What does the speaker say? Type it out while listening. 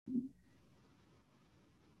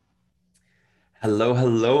Hello,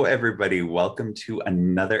 hello, everybody. Welcome to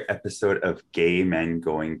another episode of Gay Men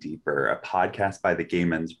Going Deeper, a podcast by the Gay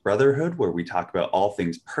Men's Brotherhood, where we talk about all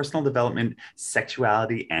things personal development,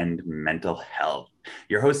 sexuality, and mental health.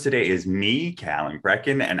 Your host today is me, Callum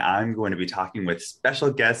Brecken, and I'm going to be talking with special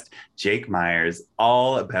guest Jake Myers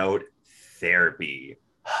all about therapy.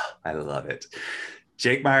 I love it.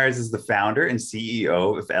 Jake Myers is the founder and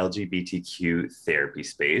CEO of LGBTQ Therapy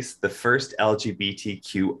Space, the first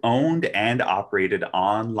LGBTQ owned and operated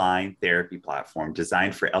online therapy platform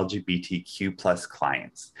designed for LGBTQ plus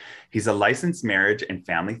clients. He's a licensed marriage and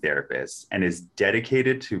family therapist and is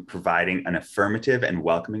dedicated to providing an affirmative and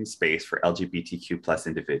welcoming space for LGBTQ plus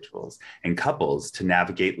individuals and couples to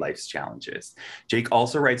navigate life's challenges. Jake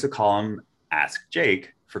also writes a column, Ask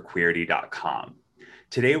Jake, for Queerty.com.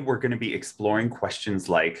 Today, we're going to be exploring questions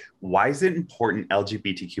like, why is it important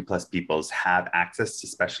LGBTQ plus peoples have access to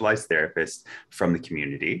specialized therapists from the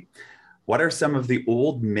community? What are some of the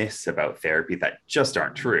old myths about therapy that just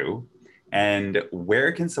aren't true? And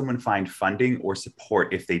where can someone find funding or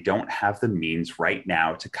support if they don't have the means right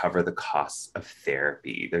now to cover the costs of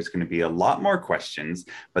therapy? There's going to be a lot more questions,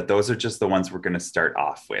 but those are just the ones we're going to start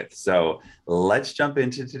off with. So let's jump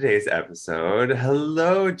into today's episode.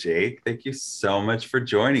 Hello, Jake. Thank you so much for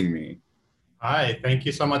joining me. Hi, thank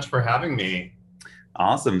you so much for having me.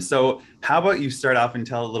 Awesome. So how about you start off and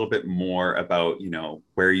tell a little bit more about,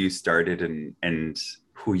 where you started and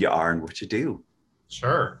who you are and what you do?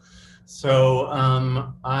 Sure. So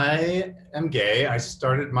I am gay. I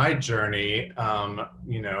started my journey,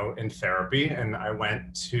 in therapy, and I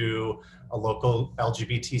went to a local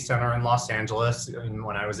LGBT center in Los Angeles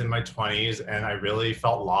when I was in my 20s, and I really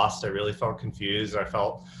felt lost. I really felt confused. I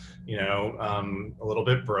felt, a little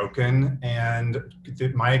bit broken. And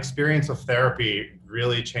my experience of therapy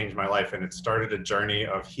really changed my life, and it started a journey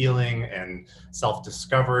of healing and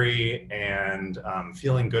self-discovery and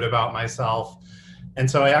feeling good about myself. And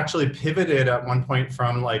so I actually pivoted at one point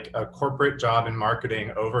from like a corporate job in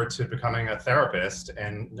marketing over to becoming a therapist,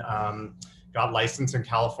 and got licensed in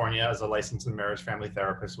California as a licensed marriage family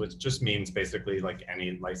therapist, which just means basically like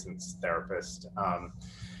any licensed therapist.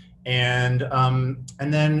 And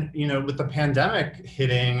then, with the pandemic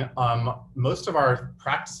hitting, most of our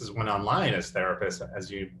practices went online as therapists, as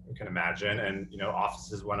you can imagine, and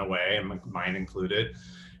offices went away, and mine included.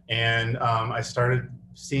 And I started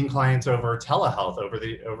seeing clients over telehealth,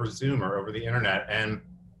 over Zoom or over the internet, and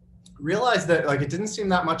realized that like it didn't seem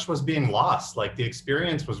that much was being lost. Like the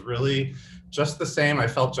experience was really just the same. I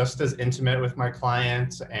felt just as intimate with my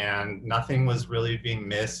clients, and nothing was really being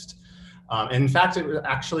missed. In fact, it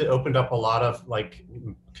actually opened up a lot of like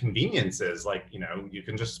conveniences. Like, you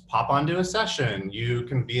can just pop onto a session. You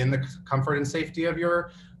can be in the comfort and safety of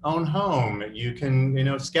your own home. You can,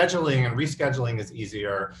 scheduling and rescheduling is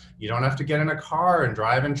easier. You don't have to get in a car and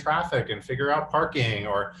drive in traffic and figure out parking.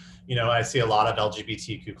 Or, I see a lot of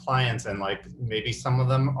LGBTQ clients, and like maybe some of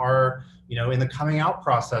them are, in the coming out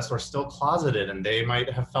process or still closeted, and they might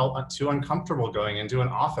have felt too uncomfortable going into an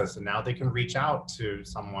office, and now they can reach out to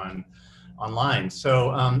someone online.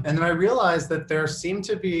 So, and then I realized that there seemed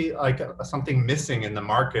to be like something missing in the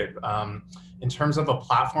market, in terms of a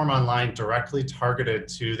platform online directly targeted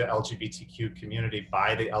to the LGBTQ community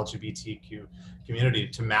by the LGBTQ community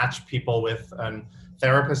to match people with a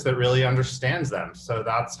therapist that really understands them. So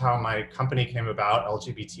that's how my company came about,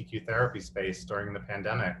 LGBTQ Therapy Space, during the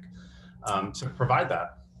pandemic, to provide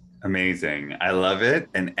that. Amazing. I love it.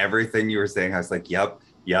 And everything you were saying, I was like, yep,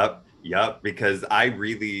 yep, yep. Because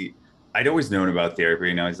I'd always known about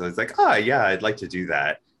therapy, and I was like, oh, yeah, I'd like to do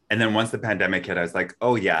that. And then once the pandemic hit, I was like,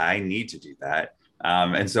 oh, yeah, I need to do that.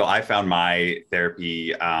 And so I found my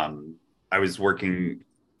therapy. I was working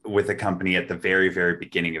with a company at the very, very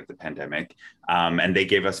beginning of the pandemic. And they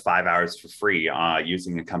gave us 5 hours for free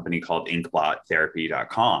using a company called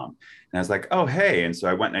inkblotTherapy.com. And I was like, oh, hey. And so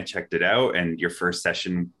I went and I checked it out. And your first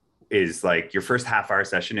session is like your first half-hour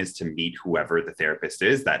session is to meet whoever the therapist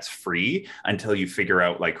is. That's free until you figure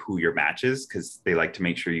out like who your match is, because they like to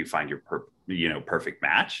make sure you find your perfect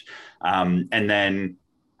match. And then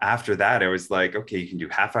after that, I was like, okay, you can do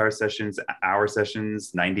half-hour sessions, hour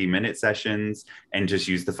sessions, 90-minute sessions, and just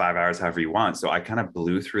use the 5 hours however you want. So I kind of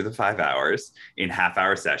blew through the 5 hours in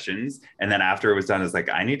half-hour sessions. And then after it was done, I was like,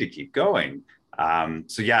 I need to keep going.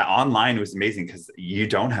 So yeah, online was amazing because you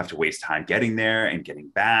don't have to waste time getting there and getting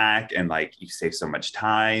back, and like you save so much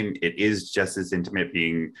time. It is just as intimate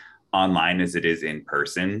being online as it is in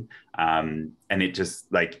person. And it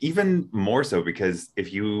just like even more so because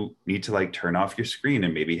if you need to like turn off your screen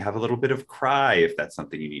and maybe have a little bit of cry, if that's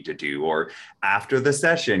something you need to do, or after the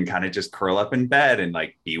session, kind of just curl up in bed and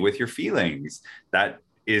like be with your feelings, that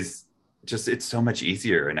is just it's so much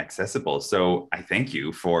easier and accessible. So I thank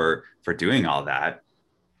you for doing all that.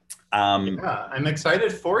 Yeah, I'm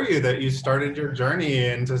excited for you that you started your journey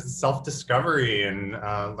into self-discovery and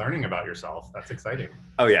learning about yourself. That's exciting.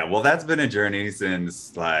 Oh yeah, well that's been a journey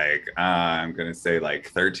since like I'm going to say like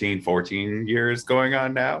 13, 14 years going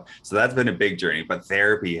on now. So that's been a big journey, but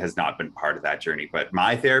therapy has not been part of that journey. But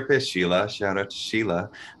my therapist, Sheila, shout out to Sheila.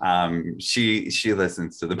 She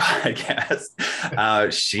listens to the podcast. Hi,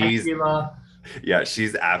 She's Sheila. yeah,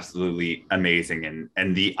 she's absolutely amazing.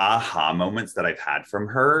 And the aha moments that I've had from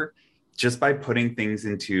her, just by putting things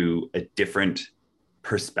into a different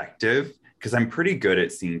perspective, because I'm pretty good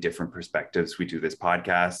at seeing different perspectives. We do this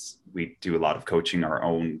podcast, we do a lot of coaching, our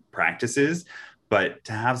own practices. But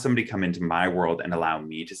to have somebody come into my world and allow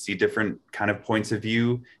me to see different kind of points of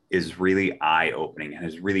view is really eye-opening and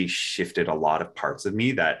has really shifted a lot of parts of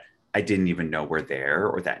me that I didn't even know were there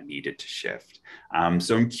or that needed to shift.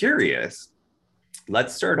 So I'm curious,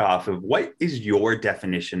 let's start off of what is your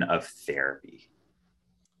definition of therapy?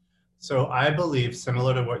 So I believe,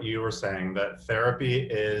 similar to what you were saying, that therapy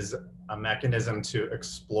is a mechanism to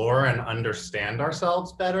explore and understand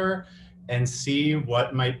ourselves better and see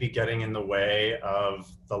what might be getting in the way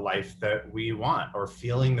of the life that we want or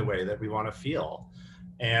feeling the way that we want to feel.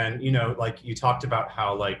 And, like you talked about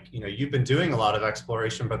how, like, you've been doing a lot of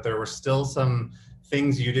exploration, but there were still some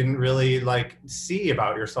things you didn't really like see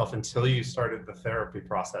about yourself until you started the therapy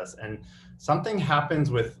process. And something happens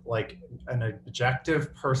with like an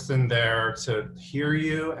objective person there to hear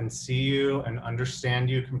you and see you and understand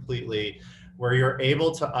you completely, where you're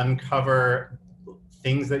able to uncover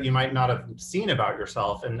things that you might not have seen about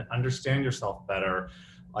yourself and understand yourself better,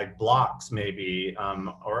 like blocks maybe,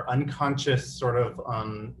 or unconscious sort of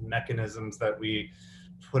mechanisms that we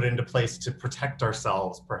put into place to protect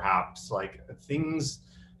ourselves, perhaps, like things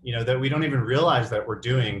that we don't even realize that we're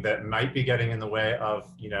doing that might be getting in the way of,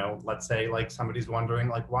 let's say like somebody's wondering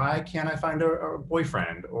like, why can't I find a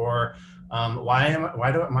boyfriend? Or why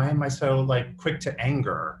am I so like quick to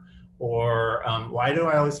anger? Or why do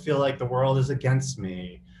I always feel like the world is against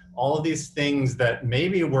me? All of these things that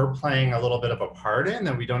maybe we're playing a little bit of a part in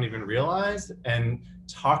that we don't even realize, and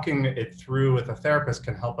talking it through with a therapist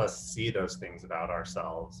can help us see those things about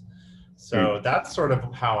ourselves. So that's sort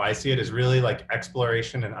of how I see it, is really like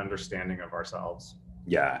exploration and understanding of ourselves.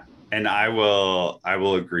 Yeah. And I will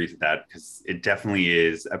agree to that, because it definitely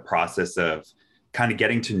is a process of kind of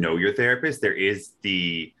getting to know your therapist. There is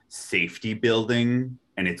the safety building,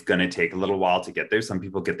 and it's going to take a little while to get there. Some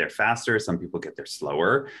people get there faster, some people get there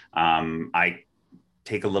slower. I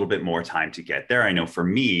take a little bit more time to get there. I know for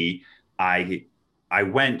me, I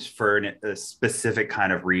went for a specific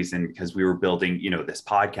kind of reason, because we were building, this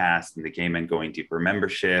podcast and the Gay Men Going Deeper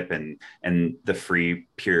membership and the free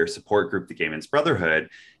peer support group, the Gay Men's Brotherhood.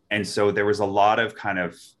 And so there was a lot of kind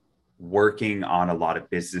of working on a lot of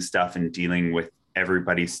business stuff and dealing with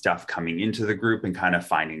everybody's stuff coming into the group and kind of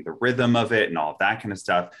finding the rhythm of it and all of that kind of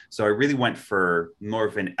stuff. So I really went for more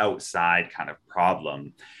of an outside kind of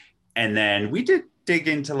problem. And then we did dig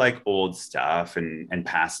into like old stuff and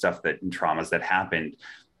past stuff and traumas that happened.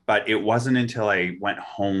 But it wasn't until I went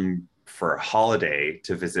home for a holiday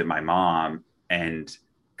to visit my mom and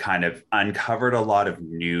kind of uncovered a lot of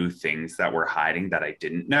new things that were hiding that I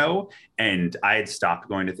didn't know. And I had stopped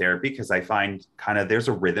going to therapy because I find kind of there's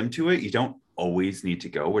a rhythm to it. You don't always need to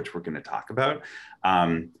go, which we're going to talk about.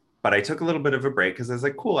 But I took a little bit of a break because I was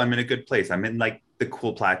like, cool, I'm in a good place. I'm in like the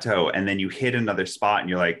cool plateau. And then you hit another spot and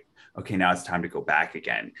you're like, okay, now it's time to go back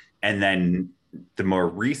again. And then the more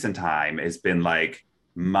recent time has been like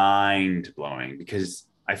mind blowing, because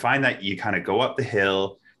I find that you kind of go up the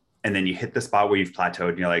hill and then you hit the spot where you've plateaued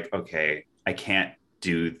and you're like, okay, I can't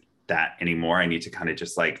do that anymore. I need to kind of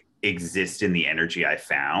just like exist in the energy I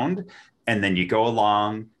found. And then you go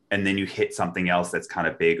along and then you hit something else that's kind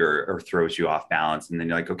of big or throws you off balance. And then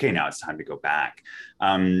you're like, okay, now it's time to go back.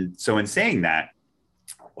 So in saying that,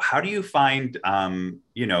 how do you find,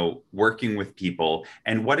 working with people,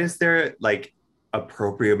 and what is their like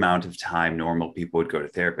appropriate amount of time normal people would go to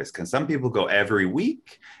therapists? Because some people go every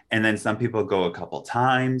week, and then some people go a couple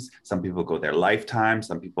times, some people go their lifetime,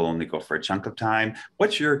 some people only go for a chunk of time.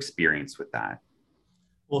 What's your experience with that?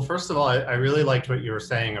 Well, first of all, I really liked what you were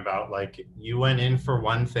saying about like you went in for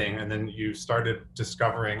one thing and then you started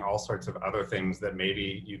discovering all sorts of other things that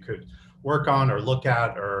maybe you could work on or look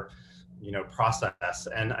at or process.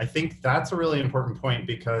 And I think that's a really important point,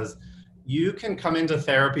 because you can come into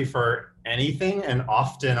therapy for anything, and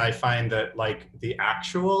often I find that like the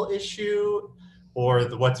actual issue or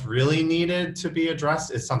what's really needed to be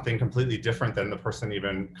addressed is something completely different than the person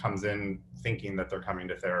even comes in thinking that they're coming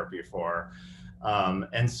to therapy for.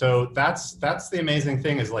 And so that's the amazing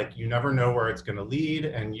thing, is like, you never know where it's going to lead,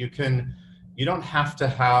 and you don't have to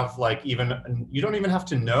have like, you don't even have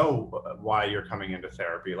to know why you're coming into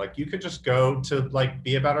therapy. Like, you could just go to like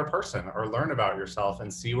be a better person or learn about yourself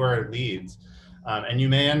and see where it leads. And you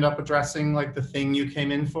may end up addressing like the thing you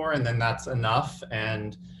came in for, and then that's enough,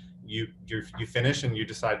 and you finish and you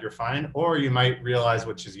decide you're fine. Or you might realize,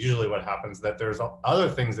 which is usually what happens, that there's other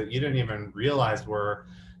things that you didn't even realize were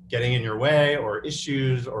getting in your way, or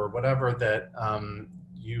issues or whatever, that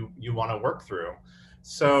you want to work through.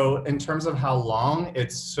 So in terms of how long,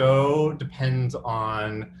 it so depends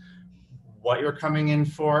on what you're coming in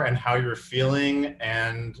for and how you're feeling,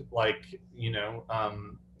 and like,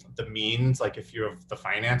 the means, like if you have the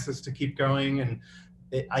finances to keep going. And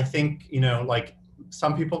I think, like,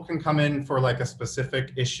 some people can come in for like a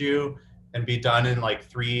specific issue and be done in like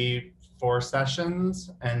 3-4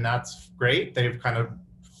 sessions, and that's great. They've kind of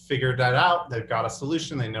figured that out. They've got a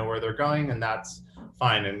solution. They know where they're going, and that's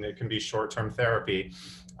fine. And it can be short-term therapy.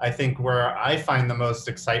 I think where I find the most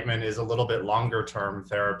excitement is a little bit longer-term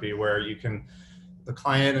therapy, where the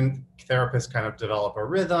client and therapist kind of develop a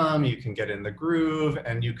rhythm, you can get in the groove,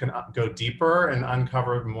 and you can go deeper and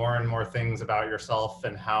uncover more and more things about yourself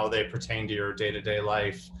and how they pertain to your day-to-day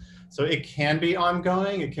life. So it can be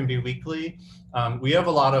ongoing, it can be weekly. We have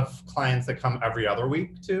a lot of clients that come every other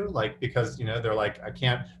week too, like, because they're like, I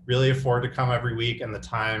can't really afford to come every week and the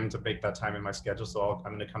time to make that time in my schedule, so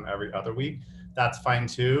I'm going to come every other week. That's fine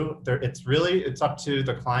too. It's up to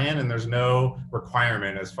the client, and there's no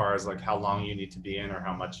requirement as far as like how long you need to be in or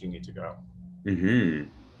how much you need to go. Mm-hmm.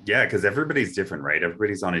 Yeah, because everybody's different, right?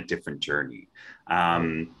 Everybody's on a different journey.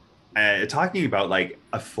 Talking about like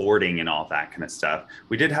affording and all that kind of stuff,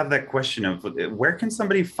 we did have that question of where can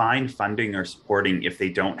somebody find funding or supporting if they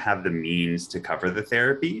don't have the means to cover the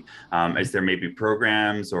therapy? Is there maybe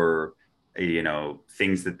programs or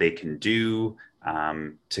things that they can do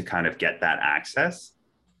to kind of get that access?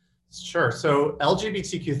 Sure. So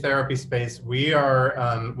LGBTQ therapy space, we are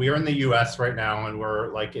in the U.S. right now, and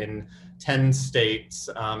we're like in 10 states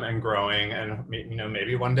and growing. And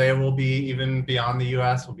maybe one day we'll be even beyond the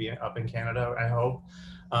U.S. We'll be up in Canada, I hope.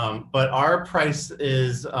 But our price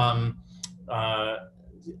is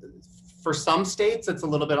for some states it's a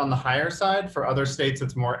little bit on the higher side. For other states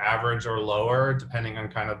it's more average or lower, depending on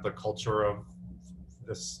kind of the culture of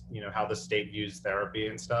this, how the state views therapy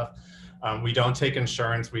and stuff. We don't take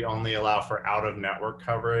insurance. We only allow for out-of-network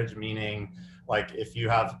coverage, meaning like if you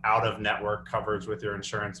have out-of-network coverage with your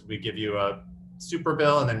insurance, we give you a super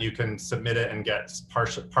bill, and then you can submit it and get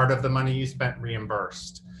part of the money you spent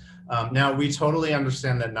reimbursed. Now, we totally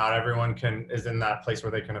understand that not everyone is in that place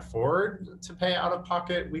where they can afford to pay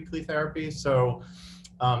out-of-pocket weekly therapy. So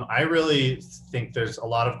I really think there's a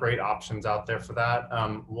lot of great options out there for that.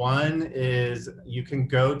 One is you can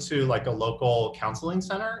go to like a local counseling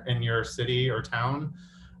center in your city or town.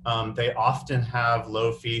 They often have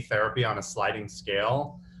low fee therapy on a sliding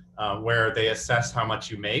scale where they assess how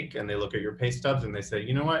much you make, and they look at your pay stubs and they say,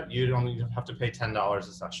 you know what, you only have to pay $10 a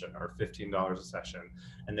session or $15 a session.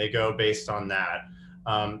 And they go based on that.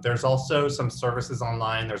 There's also some services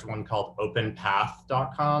online. There's one called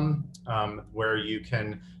openpath.com where you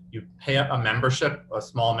pay a membership, a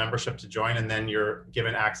small membership to join, and then you're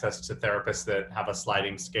given access to therapists that have a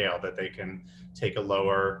sliding scale that they can take a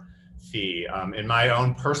lower fee. In my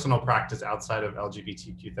own personal practice outside of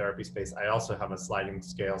LGBTQ therapy space, I also have a sliding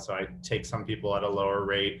scale. So I take some people at a lower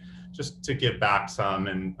rate just to give back some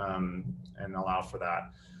and allow for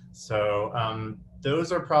that. So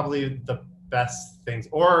those are probably the best things.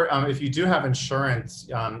 Or if you do have insurance,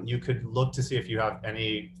 you could look to see if you have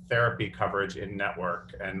any therapy coverage in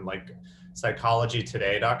network. And like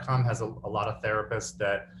psychologytoday.com has a lot of therapists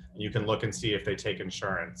that you can look and see if they take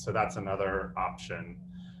insurance. So that's another option.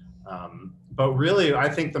 But really, I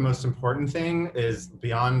think the most important thing is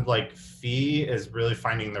beyond like fee is really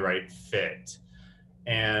finding the right fit.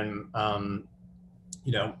 And,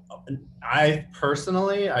 I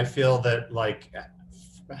personally, I feel that like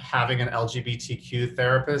having an LGBTQ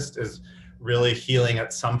therapist is really healing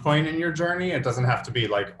at some point in your journey. It doesn't have to be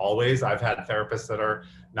like always. I've had therapists that are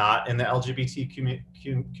not in the LGBT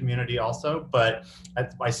community also, but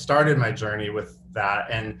I started my journey with that.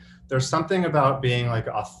 And there's something about being like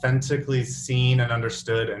authentically seen and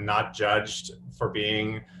understood and not judged for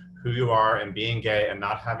being who you are and being gay, and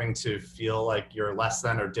not having to feel like you're less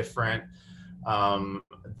than or different.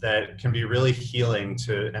 That can be really healing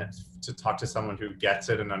to talk to someone who gets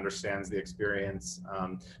it and understands the experience.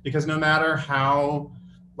 Because no matter how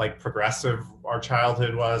like progressive our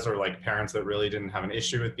childhood was, or like parents that really didn't have an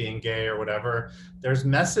issue with being gay or whatever, there's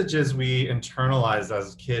messages we internalize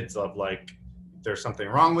as kids of like, there's something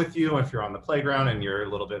wrong with you if you're on the playground and you're a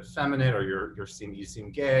little bit feminine, or you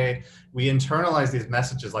seem gay. We internalize these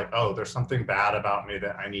messages like, oh, there's something bad about me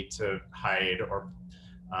that I need to hide or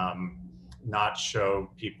not show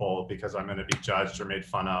people because I'm going to be judged or made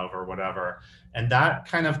fun of or whatever. And that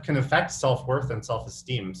kind of can affect self-worth and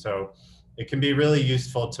self-esteem. So it can be really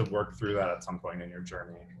useful to work through that at some point in your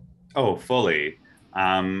journey. Oh, fully.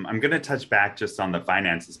 I'm going to touch back just on the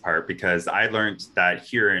finances part, because I learned that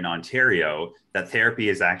here in Ontario, that therapy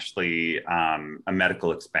is actually a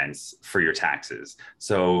medical expense for your taxes.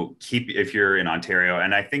 So if you're in Ontario,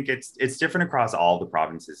 and I think it's different across all the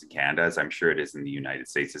provinces in Canada, as I'm sure it is in the United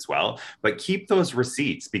States as well, but keep those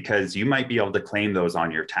receipts, because you might be able to claim those on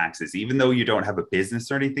your taxes, even though you don't have a business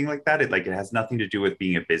or anything like that. It has nothing to do with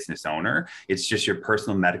being a business owner. It's just your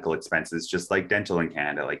personal medical expenses, just like dental in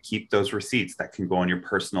Canada. Like, keep those receipts that can go on your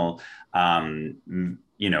personal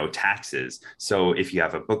taxes. So if you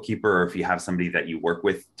have a bookkeeper, or if you have somebody that you work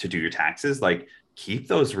with to do your taxes, like, keep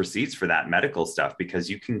those receipts for that medical stuff, because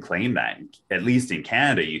you can claim that. At least in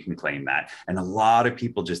Canada, you can claim that. And a lot of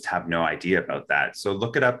people just have no idea about that. So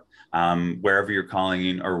look it up wherever you're calling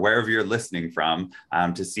in or wherever you're listening from,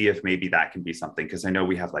 to see if maybe that can be something. Because I know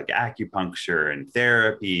we have like acupuncture and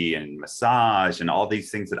therapy and massage and all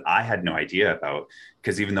these things that I had no idea about,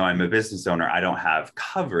 because even though I'm a business owner, I don't have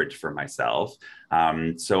coverage for myself.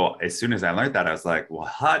 So as soon as I learned that, I was like, well,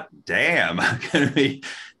 hot damn, I'm going to be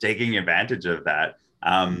taking advantage of that.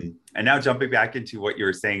 And now jumping back into what you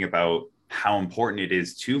were saying about how important it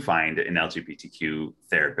is to find an LGBTQ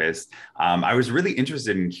therapist, I was really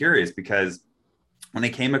interested and curious, because when I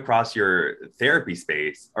came across your therapy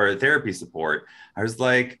space or therapy support, I was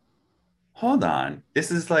like, hold on, this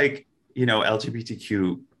is like,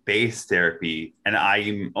 LGBTQ based therapy. And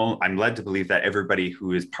I'm led to believe that everybody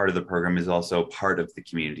who is part of the program is also part of the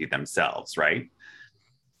community themselves, right?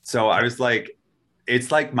 So I was like,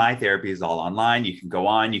 it's like my therapy is all online. You can go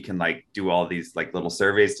on, you can like do all these like little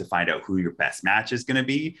surveys to find out who your best match is going to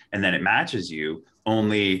be. And then it matches you,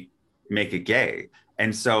 only make it gay.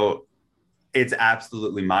 And so it's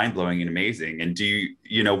absolutely mind blowing and amazing. And you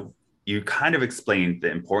kind of explained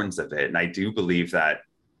the importance of it. And I do believe that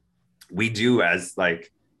we do, as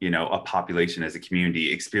like, a population, as a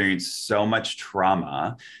community, experience so much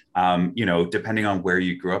trauma, depending on where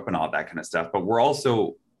you grew up and all that kind of stuff. But we're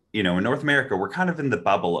also, in North America, we're kind of in the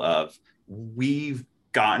bubble of, we've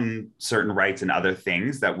gotten certain rights and other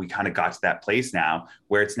things that we kind of got to that place now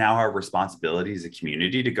where it's now our responsibility as a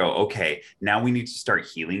community to go, okay, now we need to start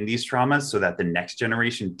healing these traumas so that the next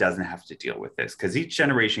generation doesn't have to deal with this. Because each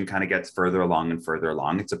generation kind of gets further along and further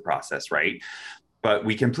along. It's a process, right? But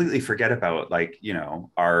we completely forget about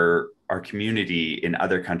our community in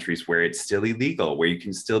other countries where it's still illegal, where you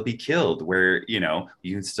can still be killed, where, you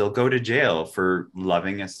can still go to jail for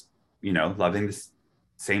loving the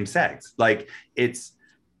same sex. Like, it's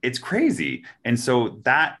crazy. And so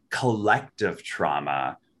that collective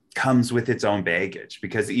trauma comes with its own baggage,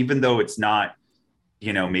 because even though it's not,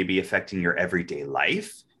 maybe affecting your everyday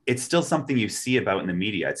life, it's still something you see about in the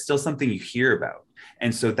media. It's still something you hear about.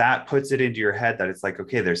 And so that puts it into your head that it's like,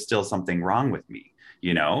 okay, there's still something wrong with me,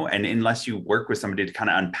 and unless you work with somebody to kind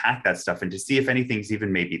of unpack that stuff and to see if anything's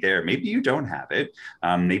even maybe there, maybe you don't have it.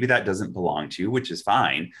 Maybe that doesn't belong to you, which is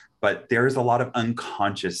fine. But there's a lot of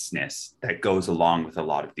unconsciousness that goes along with a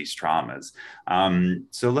lot of these traumas.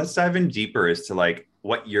 So let's dive in deeper as to like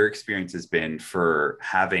what your experience has been for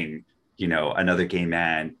having, another gay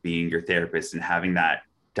man being your therapist and having that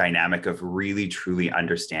dynamic of really truly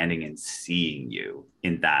understanding and seeing you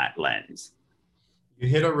in that lens. You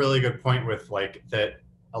hit a really good point with like that.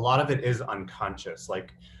 A lot of it is unconscious.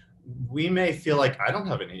 Like, we may feel like I don't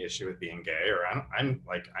have any issue with being gay, or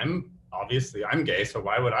I'm obviously I'm gay, so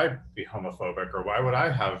why would I be homophobic, or why would I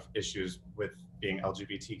have issues with being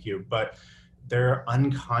LGBTQ? But there are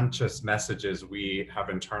unconscious messages we have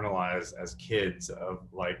internalized as kids of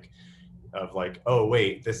like, oh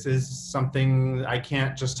wait, this is something I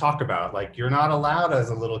can't just talk about. Like, you're not allowed as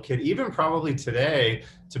a little kid, even probably today,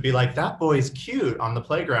 to be like, that boy's cute on the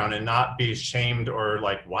playground, and not be shamed or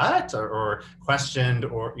like, what, or questioned,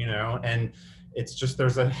 or and it's just,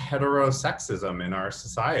 there's a heterosexism in our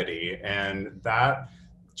society, and that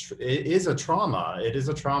it is a trauma. It is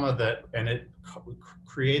a trauma that, and it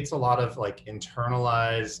creates a lot of like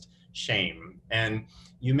internalized shame. And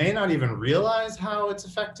you may not even realize how it's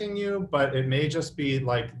affecting you, but it may just be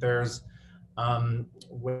like there's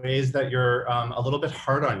ways that you're a little bit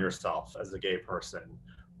hard on yourself as a gay person,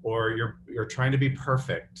 or you're trying to be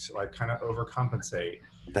perfect, like kind of overcompensate.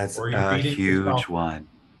 That's or you're a huge yourself, one.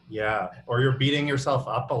 yeah, or you're beating yourself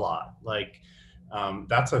up a lot. Like,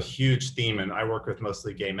 That's a huge theme, and I work with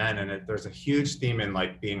mostly gay men, and there's a huge theme in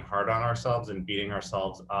like being hard on ourselves and beating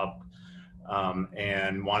ourselves up,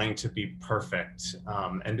 and wanting to be perfect.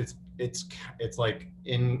 And it's like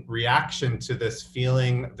in reaction to this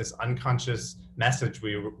feeling, this unconscious message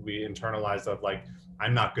we internalize of like,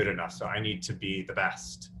 I'm not good enough, so I need to be the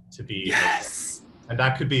best to be. Yes. And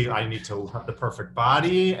that could be, I need to have the perfect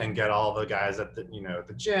body and get all the guys at the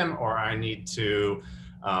the gym, or I need to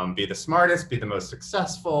be the smartest, be the most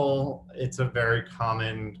successful. It's a very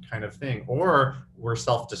common kind of thing. Or we're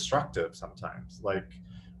self-destructive sometimes. Like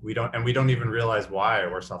we don't even realize why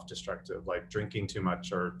we're self-destructive, like drinking too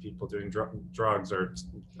much, or people doing drugs, or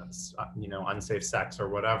unsafe sex, or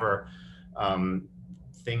whatever,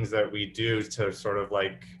 things that we do to sort of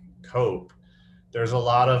like cope. There's a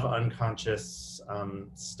lot of unconscious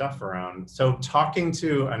stuff around. So talking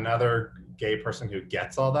to another gay person who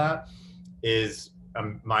gets all that is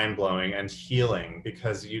mind-blowing and healing,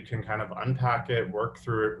 because you can kind of unpack it, work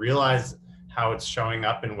through it, realize how it's showing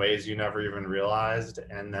up in ways you never even realized,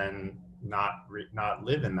 and then not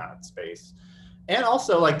live in that space. And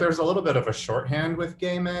also, like, there's a little bit of a shorthand with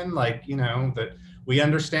gay men, like, that we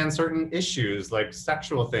understand certain issues like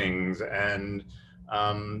sexual things and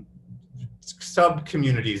sub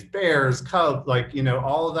communities, bears, cub, like,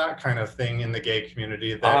 all of that kind of thing in the gay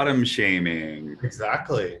community. Bottom shaming.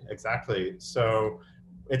 Exactly. So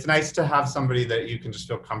it's nice to have somebody that you can just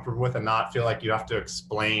feel comfortable with and not feel like you have to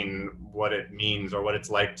explain what it means or what it's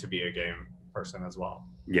like to be a gay person as well.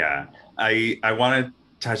 Yeah, I want to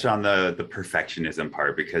touch on the perfectionism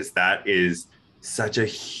part, because that is such a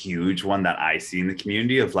huge one that I see in the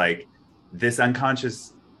community, of like this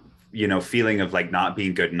unconscious feeling of like not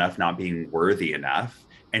being good enough, not being worthy enough.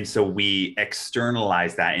 And so we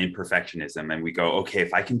externalize that in perfectionism, and we go, okay,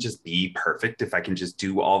 if I can just be perfect, if I can just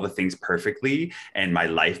do all the things perfectly and my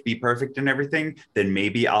life be perfect and everything, then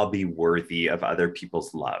maybe I'll be worthy of other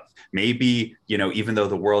people's love. Maybe, even though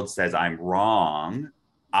the world says I'm wrong,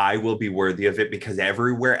 I will be worthy of it because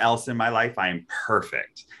everywhere else in my life, I am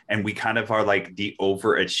perfect. And we kind of are like the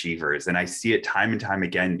overachievers. And I see it time and time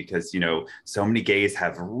again because, so many gays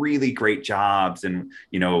have really great jobs and,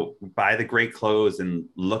 buy the great clothes and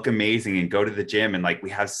look amazing and go to the gym. And like, we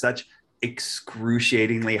have such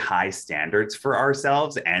excruciatingly high standards for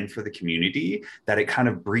ourselves and for the community that it kind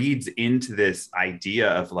of breeds into this idea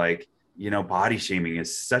of like, body shaming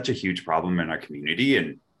is such a huge problem in our community.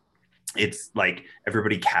 And it's like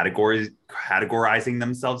everybody categorizing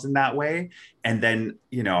themselves in that way. And then,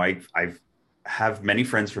 I've have many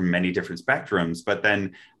friends from many different spectrums, but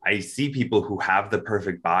then I see people who have the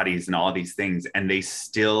perfect bodies and all these things, and they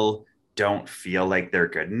still don't feel like they're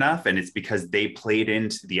good enough. And it's because they played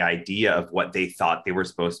into the idea of what they thought they were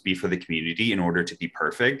supposed to be for the community in order to be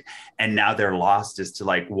perfect. And now they're lost as to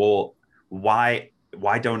like, well, why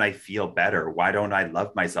don't I feel better? Why don't I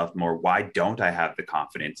love myself more? Why don't I have the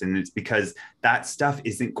confidence? And it's because that stuff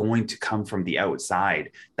isn't going to come from the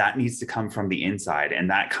outside. That needs to come from the inside. And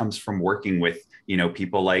that comes from working with,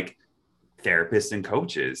 people like therapists and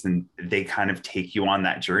coaches, and they kind of take you on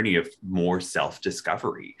that journey of more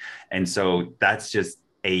self-discovery. And so that's just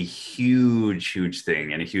a huge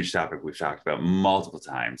thing and a huge topic we've talked about multiple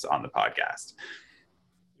times on the podcast.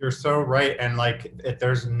 You're so right. And like,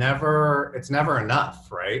 it's never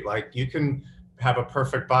enough, right? Like you can have a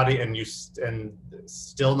perfect body and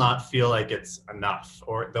still not feel like it's enough,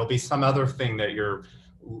 or there'll be some other thing that you're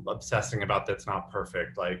obsessing about that's not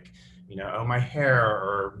perfect. Like, oh, my hair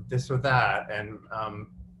or this or that. And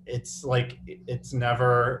it's like,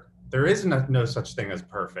 there is no such thing as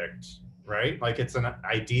perfect, right? Like it's an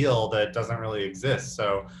ideal that doesn't really exist.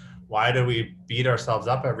 So why do we beat ourselves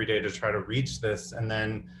up every day to try to reach this and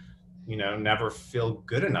then, never feel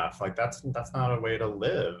good enough? Like that's not a way to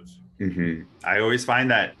live. Mm-hmm. I always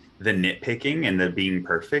find that the nitpicking and the being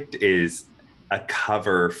perfect is a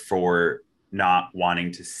cover for not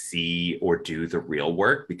wanting to see or do the real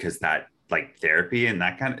work, because that like therapy and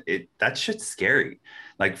that that shit's scary.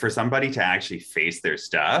 Like for somebody to actually face their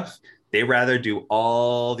stuff, they rather do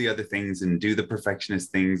all the other things and do the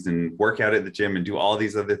perfectionist things and work out at the gym and do all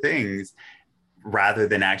these other things, rather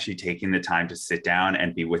than actually taking the time to sit down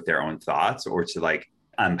and be with their own thoughts, or to like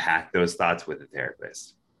unpack those thoughts with a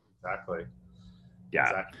therapist. Exactly. Yeah.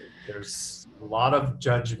 Exactly. There's a lot of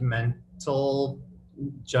judgment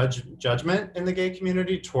in the gay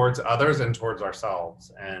community towards others and towards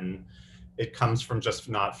ourselves. And it comes from just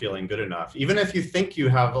not feeling good enough. Even if you think you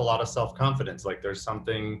have a lot of self-confidence, like there's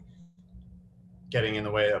something getting in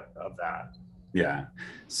the way of that. Yeah.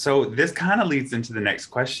 So this kind of leads into the next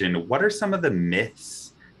question. What are some of the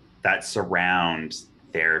myths that surround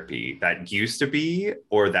therapy that used to be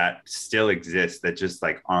or that still exists that just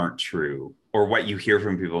like aren't true, or what you hear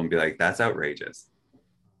from people and be like, that's outrageous?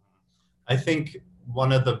 I think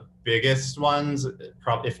one of the biggest ones,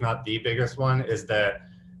 probably if not the biggest one, is that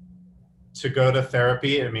to go to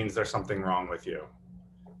therapy, it means there's something wrong with you.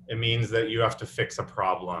 It means that you have to fix a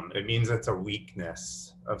problem. It means it's a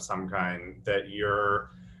weakness of some kind, that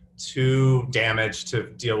you're too damaged to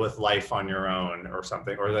deal with life on your own or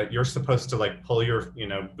something, or that you're supposed to like pull your,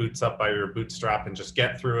 boots up by your bootstrap and just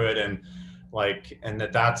get through it, and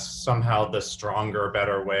that's somehow the stronger,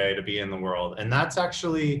 better way to be in the world. And that's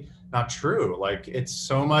actually not true. Like, takes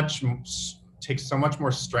so much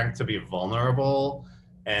more strength to be vulnerable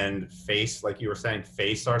and face, like you were saying,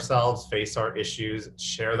 face ourselves, face our issues,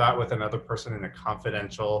 share that with another person in a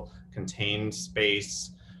confidential, contained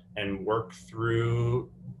space, and work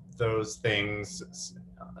through those things.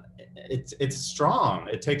 It's strong.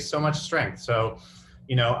 It takes so much strength. So,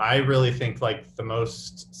 I really think like the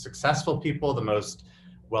most successful people, the most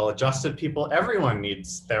well-adjusted people, everyone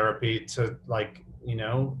needs therapy to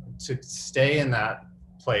to stay in that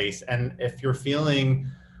place. And if you're feeling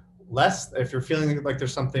like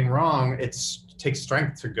there's something wrong, it takes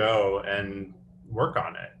strength to go and work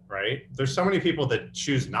on it, right? There's so many people that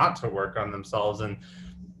choose not to work on themselves and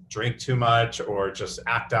drink too much, or just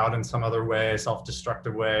act out in some other way,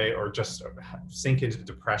 self-destructive way, or just sink into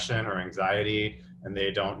depression or anxiety, and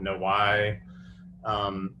they don't know why.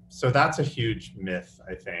 So that's a huge myth,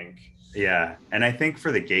 I think. Yeah. And I think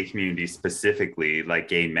for the gay community specifically, like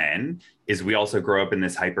gay men, is we also grow up in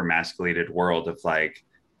this hyper-masculated world of like,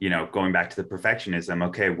 going back to the perfectionism.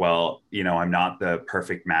 Okay, well, I'm not the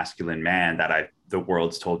perfect masculine man that the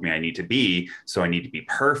world's told me I need to be, so I need to be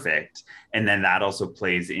perfect. And then that also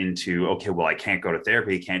plays into, okay, well, I can't go to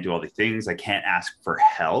therapy, can't do all the things, I can't ask for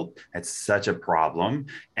help. That's such a problem.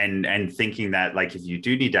 And thinking that like, if you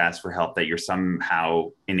do need to ask for help, that you're somehow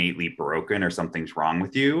innately broken or something's wrong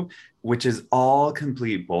with you, which is all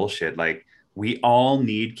complete bullshit. Like, we all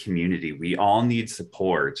need community, we all need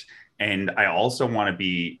support. And I also want to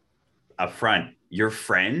be upfront. Your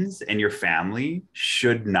friends and your family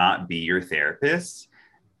should not be your therapists,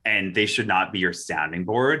 and they should not be your sounding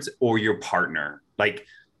boards or your partner. Like,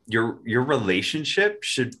 your relationship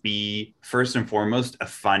should be first and foremost a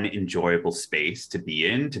fun, enjoyable space to be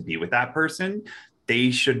in, to be with that person. They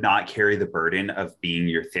should not carry the burden of being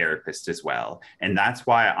your therapist as well. And that's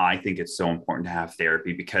why I think it's so important to have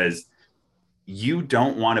therapy, because you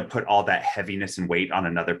don't want to put all that heaviness and weight on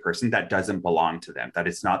another person that doesn't belong to them, that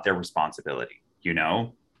it's not their responsibility.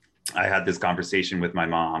 I had this conversation with my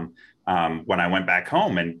mom when I went back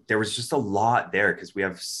home, and there was just a lot there because we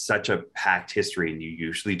have such a packed history, and you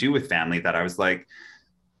usually do with family, that I was like,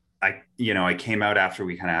 I came out after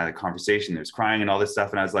we kind of had a conversation, there's crying and all this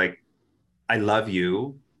stuff. And I was like, I love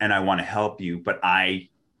you and I want to help you, but I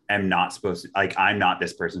am not supposed to, like, I'm not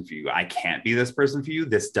this person for you. I can't be this person for you.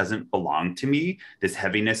 This doesn't belong to me. This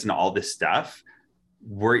heaviness and all this stuff.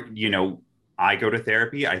 I go to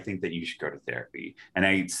therapy. I think that you should go to therapy. And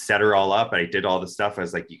I set her all up. I did all the stuff. I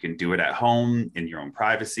was like, you can do it at home in your own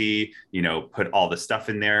privacy, put all the stuff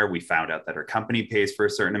in there. We found out that her company pays for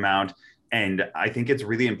a certain amount. And I think it's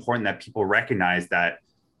really important that people recognize that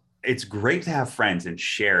it's great to have friends and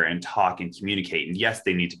share and talk and communicate. And yes,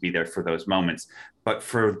 they need to be there for those moments. But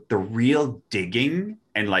for the real digging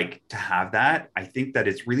and like to have that, I think that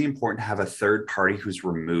it's really important to have a third party who's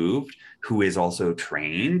removed, who is also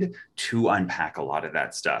trained to unpack a lot of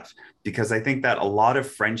that stuff. Because I think that a lot of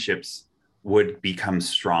friendships would become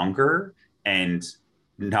stronger and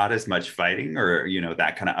not as much fighting or,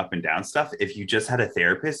 that kind of up and down stuff, if you just had a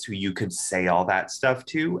therapist who you could say all that stuff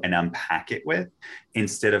to and unpack it with,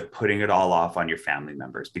 instead of putting it all off on your family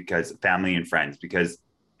members, because family and friends, because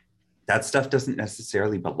that stuff doesn't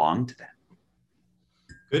necessarily belong to them.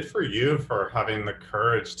 Good for you for having the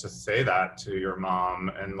courage to say that to your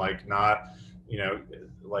mom, and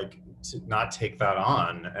to not take that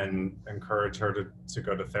on, and encourage her to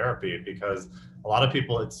go to therapy. Because a lot of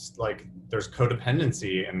people, it's like there's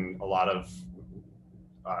codependency in a lot of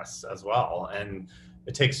us as well, and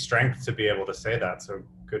it takes strength to be able to say that. So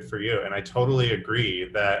good for you. And I totally agree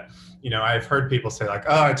that, I've heard people say like,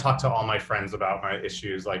 oh, I talk to all my friends about my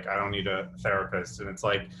issues, like I don't need a therapist. And it's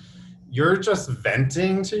like, you're just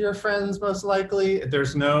venting to your friends, most likely.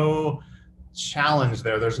 There's no challenge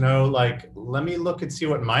there. There's no like, let me look and see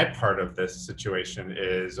what my part of this situation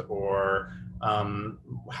is, or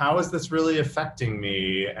how is this really affecting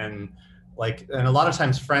me? And a lot of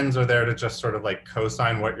times friends are there to just sort of like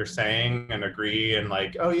co-sign what you're saying and agree, and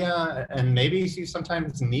like, oh yeah, and maybe you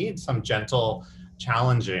sometimes need some gentle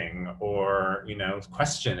challenging or, you know,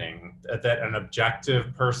 questioning that an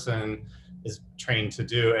objective person is trained to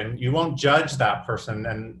do. And you won't judge that person,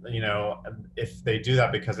 and, you know, if they do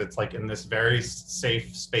that, because it's like in this very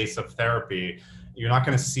safe space of therapy, you're not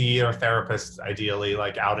going to see your therapist ideally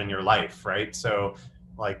like out in your life, right? So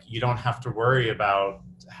like you don't have to worry about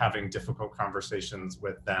having difficult conversations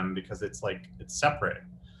with them because it's like it's separate.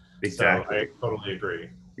 Exactly. So I totally agree.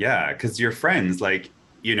 Yeah, because your friends, like,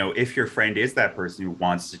 you know, if your friend is that person who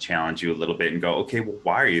wants to challenge you a little bit and go, okay, well,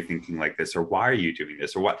 why are you thinking like this? Or why are you doing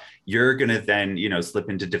this? Or what? You're going to then, you know, slip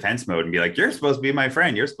into defense mode and be like, you're supposed to be my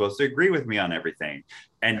friend. You're supposed to agree with me on everything.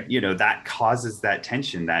 And, Right. you know, that causes that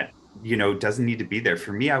tension that, you know, doesn't need to be there.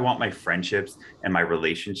 For me, I want my friendships and my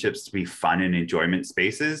relationships to be fun and enjoyment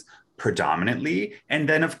spaces predominantly. And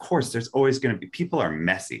then, of course, there's always going to be, people are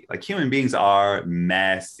messy. Like, human beings are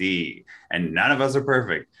messy and none of us are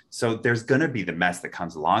perfect. So there's going to be the mess that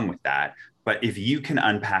comes along with that. But if you can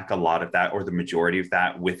unpack a lot of that, or the majority of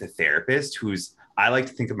that, with a therapist who's, I like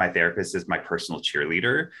to think of my therapist as my personal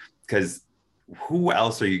cheerleader, because who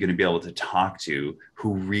else are you going to be able to talk to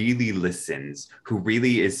who really listens, who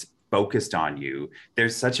really is focused on you?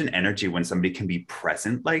 There's such an energy when somebody can be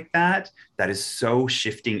present like that, that is so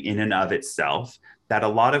shifting in and of itself, that a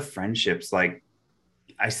lot of friendships, like,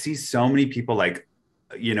 I see so many people, like,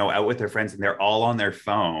 you know, out with their friends and they're all on their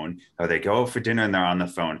phone, or they go out for dinner and they're on the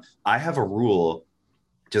phone. I have a rule,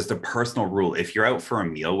 just a personal rule. If you're out for a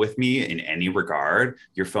meal with me in any regard,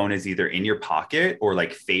 your phone is either in your pocket or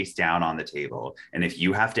like face down on the table. And if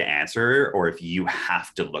you have to answer, or if you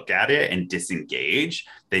have to look at it and disengage,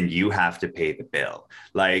 then you have to pay the bill.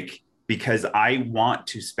 Like, because I want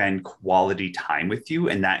to spend quality time with you,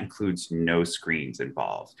 and that includes no screens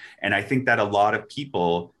involved. And I think that a lot of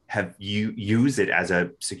people have you use it as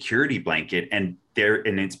a security blanket, and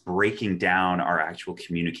it's breaking down our actual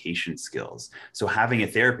communication skills. So having a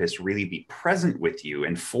therapist really be present with you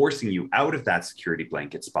and forcing you out of that security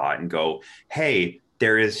blanket spot and go, hey,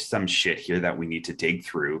 there is some shit here that we need to dig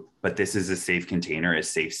through, but this is a safe container, a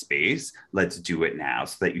safe space. Let's do it now,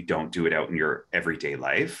 so that you don't do it out in your everyday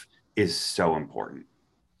life, is so important.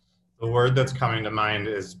 The word that's coming to mind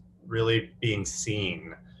is really being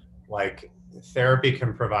seen. Like, therapy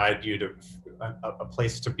can provide you to a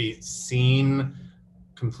place to be seen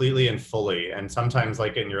completely and fully. And sometimes,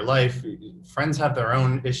 like in your life, friends have their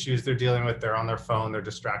own issues they're dealing with, they're on their phone, they're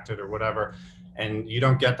distracted or whatever, and you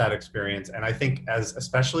don't get that experience. And I think, as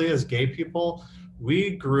especially as gay people,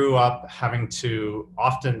 we grew up having to,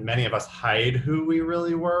 often many of us, hide who we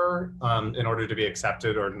really were in order to be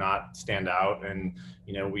accepted or not stand out. And,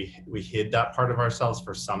 you know, we hid that part of ourselves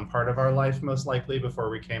for some part of our life, most likely,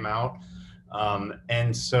 before we came out.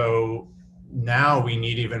 And so now we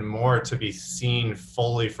need even more to be seen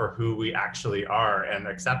fully for who we actually are and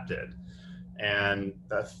accepted. And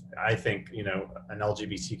I think, you know, an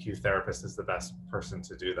LGBTQ therapist is the best person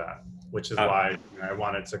to do that, which is why, you know, I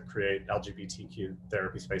wanted to create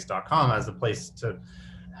LGBTQtherapyspace.com as a place to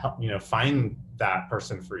help, you know, find that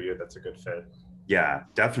person for you that's a good fit. Yeah,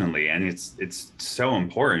 definitely. And it's so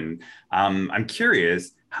important. I'm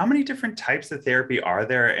curious, how many different types of therapy are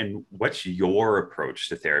there, and what's your approach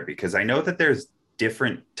to therapy? Because I know that there's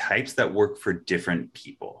different types that work for different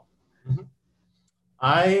people. Mm-hmm.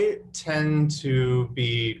 I tend to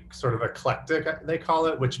be sort of eclectic, they call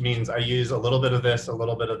it, which means I use a little bit of this, a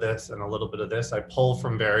little bit of this, and a little bit of this. I pull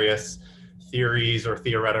from various theories or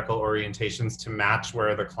theoretical orientations to match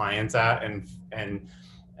where the client's at, and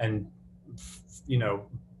you know,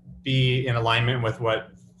 be in alignment with what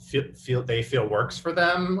they feel works for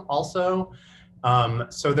them also.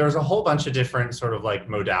 So there's a whole bunch of different sort of like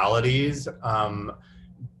modalities,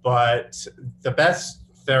 but the best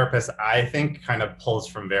therapist, I think, kind of pulls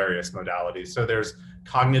from various modalities. So there's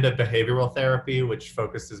cognitive behavioral therapy, which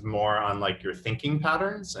focuses more on like your thinking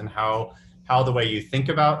patterns and how the way you think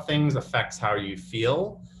about things affects how you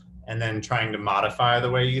feel, and then trying to modify the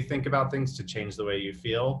way you think about things to change the way you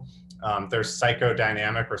feel. There's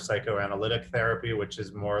psychodynamic or psychoanalytic therapy, which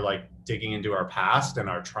is more like digging into our past and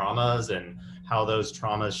our traumas and how those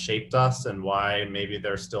traumas shaped us and why maybe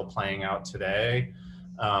they're still playing out today.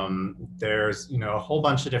 There's, you know, a whole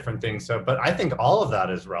bunch of different things. So, but I think all of that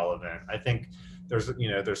is relevant. I think there's, you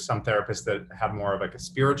know, there's some therapists that have more of like a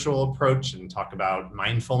spiritual approach and talk about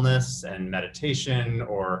mindfulness and meditation,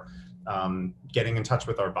 or getting in touch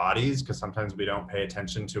with our bodies, because sometimes we don't pay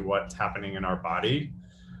attention to what's happening in our body.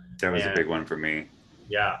 That was a big one for me.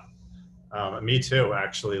 Yeah. Me too,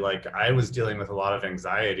 actually. Like, I was dealing with a lot of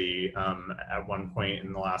anxiety at one point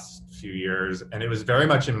in the last few years, and it was very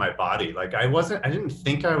much in my body. Like, I didn't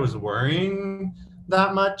think I was worrying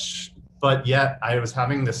that much, but yet I was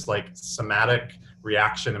having this like somatic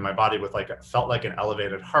reaction in my body with like, it felt like an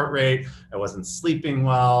elevated heart rate. I wasn't sleeping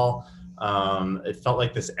well. It felt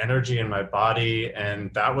like this energy in my body.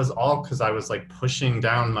 And that was all because I was like pushing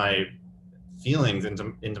down my feelings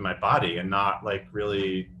into my body and not like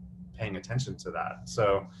really paying attention to that.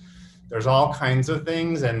 So there's all kinds of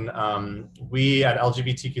things. And we at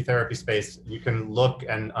LGBTQ Therapy Space, you can look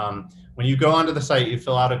and when you go onto the site, you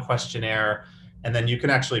fill out a questionnaire, and then you can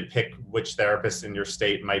actually pick which therapist in your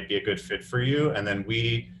state might be a good fit for you. And then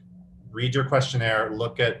we read your questionnaire,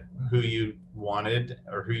 look at who you wanted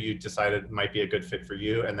or who you decided might be a good fit for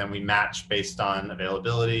you. And then we match based on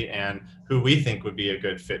availability and who we think would be a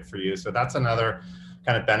good fit for you. So that's another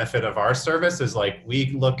kind of benefit of our service, is like,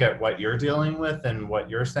 we look at what you're dealing with and what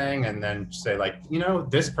you're saying, and then say like, you know,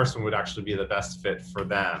 this person would actually be the best fit for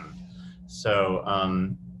them. So,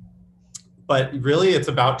 but really it's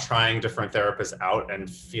about trying different therapists out and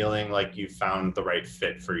feeling like you found the right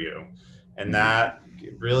fit for you. And that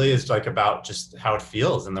really is like about just how it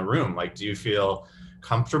feels in the room. Like, do you feel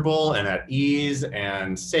comfortable and at ease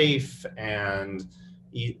and safe and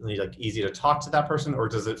like easy to talk to that person, or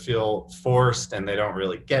does it feel forced and they don't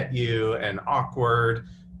really get you and awkward?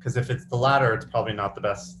 Because if it's the latter, it's probably not the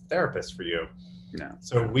best therapist for you. No.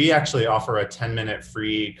 So we actually offer a 10-minute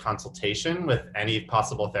free consultation with any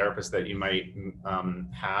possible therapist that you might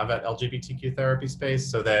have at LGBTQ Therapy Space,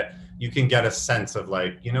 so that you can get a sense of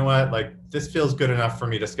like, you know what, like this feels good enough for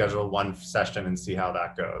me to schedule one session and see how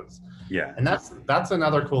that goes. Yeah. And that's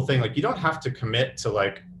another cool thing. Like, you don't have to commit to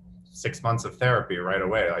like 6 months of therapy right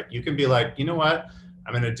away. Like, you can be like, you know what,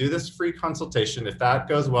 I'm going to do this free consultation. If that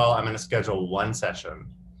goes well, I'm going to schedule one session.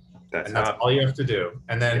 That's all you have to do.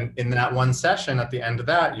 And then in that one session, at the end of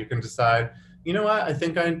that, you can decide, you know what, I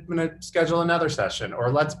think I'm going to schedule another session, or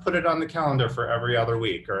let's put it on the calendar for every other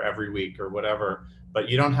week or every week or whatever. But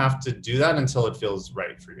you don't have to do that until it feels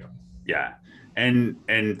right for you. Yeah. And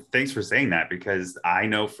thanks for saying that, because I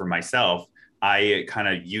know for myself, I kind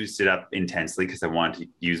of used it up intensely because I wanted to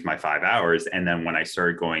use my 5 hours. And then when I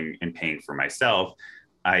started going and paying for myself,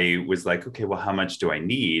 I was like, okay, well, how much do I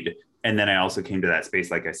need? And then I also came to that space,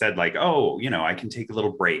 like I said, like, oh, you know, I can take a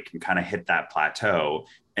little break and kind of hit that plateau.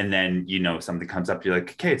 And then, you know, something comes up, you're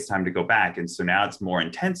like, okay, it's time to go back. And so now it's more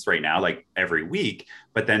intense right now, like every week,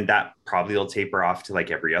 but then that probably will taper off to like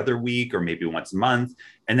every other week or maybe once a month.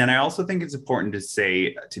 And then I also think it's important to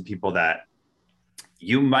say to people that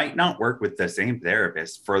you might not work with the same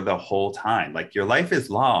therapist for the whole time. Like, your life is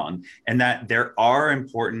long, and that there are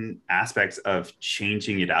important aspects of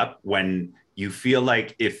changing it up when you feel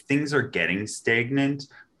like if things are getting stagnant,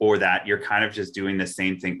 or that you're kind of just doing the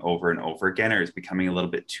same thing over and over again, or it's becoming a little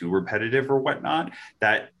bit too repetitive or whatnot,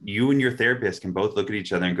 that you and your therapist can both look at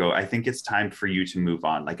each other and go, I think it's time for you to move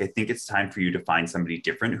on. Like, I think it's time for you to find somebody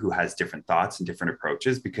different who has different thoughts and different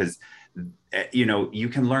approaches, because, you know, you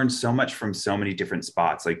can learn so much from so many different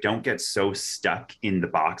spots. Like, don't get so stuck in the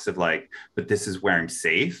box of like, but this is where I'm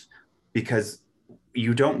safe, because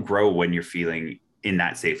you don't grow when you're feeling in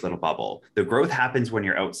that safe little bubble. The growth happens when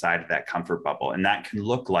you're outside of that comfort bubble. And that can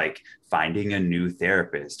look like finding a new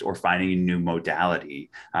therapist or finding a new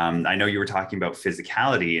modality. I know you were talking about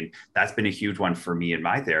physicality, and that's been a huge one for me and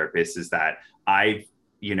my therapist, is that I,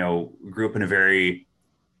 you know, grew up in a very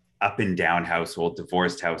up and down household,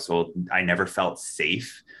 divorced household. I never felt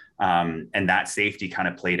safe. And that safety kind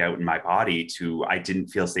of played out in my body to, I didn't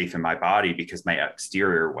feel safe in my body because my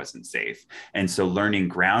exterior wasn't safe. And so learning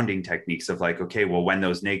grounding techniques of like, okay, well, when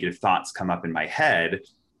those negative thoughts come up in my head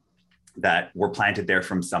that were planted there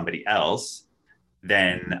from somebody else,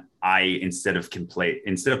 then I, instead of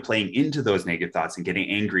playing into those negative thoughts and getting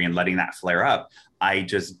angry and letting that flare up, I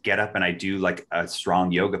just get up and I do like a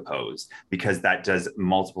strong yoga pose, because that does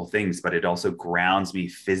multiple things, but it also grounds me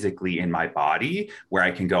physically in my body, where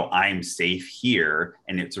I can go, I'm safe here.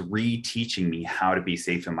 And it's reteaching me how to be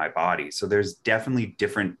safe in my body. So there's definitely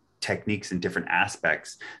different techniques and different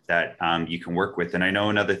aspects that you can work with. And I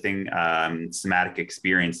know another thing, somatic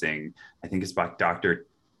experiencing, I think it's by Dr.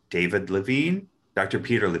 Peter Levine.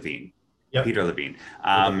 Yep. Peter Levine.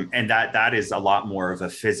 And that is a lot more of a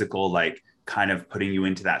physical, like kind of putting you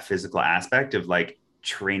into that physical aspect of like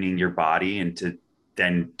training your body and to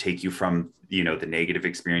then take you from, you know, the negative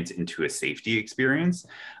experience into a safety experience.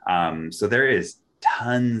 So there is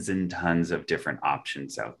tons and tons of different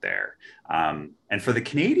options out there. And for the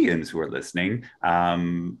Canadians who are listening,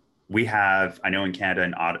 we have, I know in Canada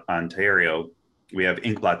and Ontario, we have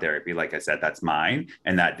Inkblot therapy. Like I said, that's mine,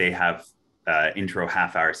 and that they have intro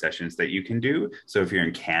half-hour sessions that you can do. So if you're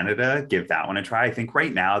in Canada, give that one a try. I think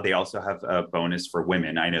right now they also have a bonus for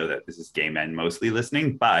women. I know that this is gay men mostly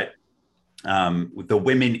listening, but the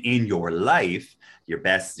women in your life, your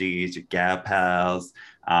besties, your gal pals,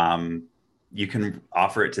 you can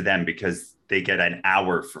offer it to them because they get an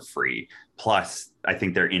hour for free. Plus, I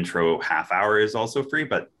think their intro half hour is also free,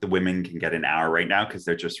 but the women can get an hour right now because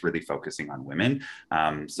they're just really focusing on women.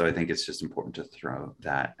 So I think it's just important to throw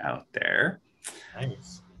that out there.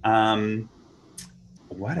 Nice.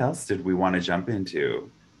 What else did we want to jump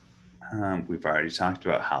into? We've already talked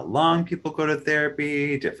about how long people go to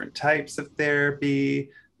therapy, different types of therapy,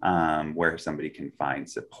 where somebody can find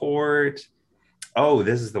support. Oh,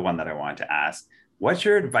 this is the one that I wanted to ask. What's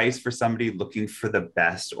your advice for somebody looking for the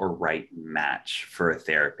best or right match for a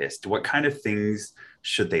therapist? What kind of things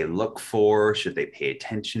should they look for? Should they pay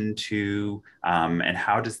attention to? And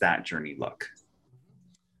how does that journey look?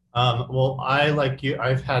 Well, I, like you,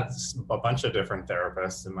 I've had a bunch of different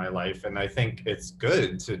therapists in my life, and I think it's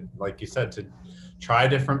good to, like you said, to try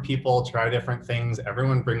different people, try different things.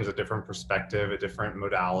 Everyone brings a different perspective, a different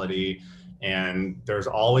modality, and there's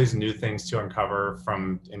always new things to uncover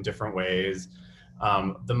from in different ways.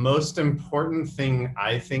 The most important thing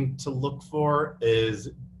I think to look for is,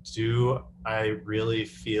 do I really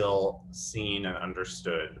feel seen and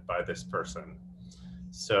understood by this person?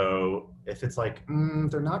 So if it's like,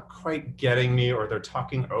 they're not quite getting me, or they're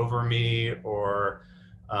talking over me, or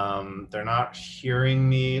they're not hearing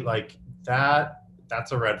me, like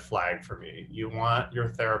that's a red flag for me. You want your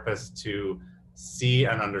therapist to see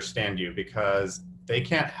and understand you, because they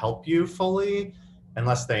can't help you fully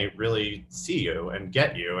unless they really see you and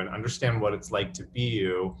get you and understand what it's like to be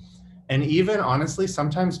you. And even honestly,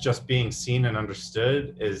 sometimes just being seen and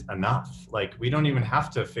understood is enough. Like, we don't even have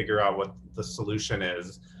to figure out what the solution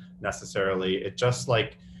is necessarily. It just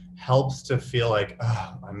like helps to feel like,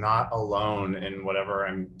 oh, I'm not alone in whatever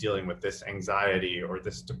I'm dealing with, this anxiety or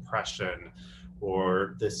this depression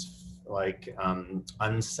or this like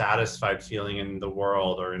unsatisfied feeling in the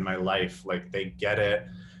world or in my life. Like, they get it.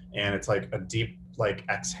 And it's like a deep like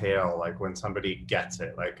exhale, like when somebody gets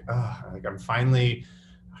it, like, oh, like I'm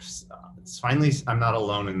not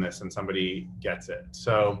alone in this, and somebody gets it.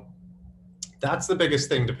 So that's the biggest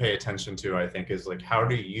thing to pay attention to, I think, is like, how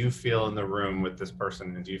do you feel in the room with this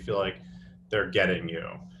person, and do you feel like they're getting you?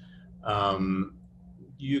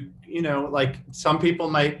 You know, like, some people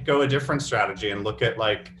might go a different strategy and look at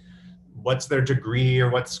like, what's their degree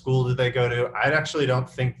or what school do they go to. I actually don't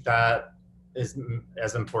think that is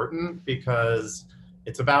as important, because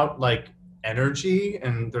it's about like energy,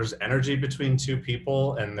 and there's energy between two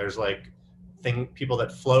people, and there's like people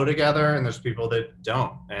that flow together and there's people that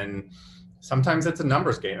don't. And sometimes it's a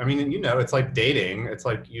numbers game. I mean, you know, it's like dating. It's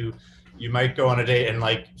like you might go on a date and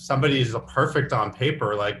like somebody is perfect on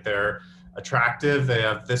paper, like they're attractive, they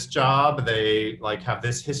have this job, they like have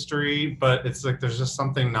this history, but it's like there's just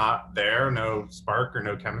something not there, no spark or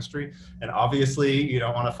no chemistry. And obviously you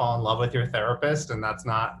don't want to fall in love with your therapist, and that's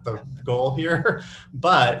not the goal here.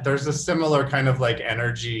 But there's a similar kind of like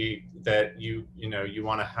energy that you know you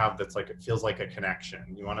want to have, that's like, it feels like a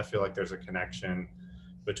connection. You want to feel like there's a connection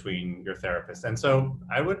between your therapist. And so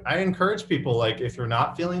I encourage people, like, if you're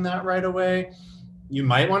not feeling that right away, you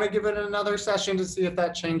might want to give it another session to see if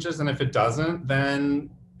that changes. And if it doesn't, then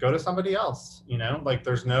go to somebody else. You know, like,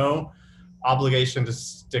 there's no obligation to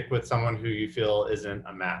stick with someone who you feel isn't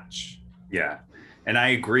a match. Yeah. And I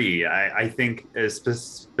agree. I think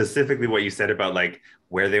specifically what you said about like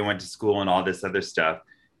where they went to school and all this other stuff,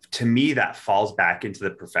 to me, that falls back into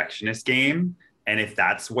the perfectionist game. And if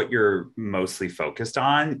that's what you're mostly focused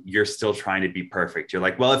on, you're still trying to be perfect. You're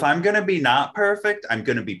like, well, if I'm going to be not perfect, I'm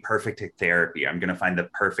going to be perfect at therapy. I'm going to find the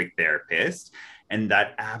perfect therapist. And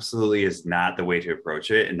that absolutely is not the way to approach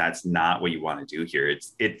it. And that's not what you want to do here.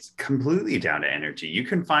 It's completely down to energy. You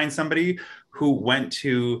can find somebody who went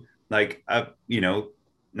to like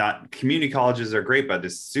not community colleges are great, but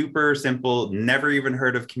this super simple, never even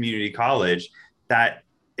heard of community college, that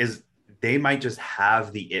is, they might just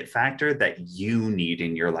have the it factor that you need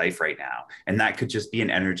in your life right now. And that could just be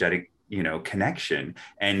an energetic, connection.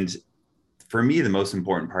 And for me, the most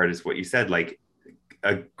important part is what you said, like,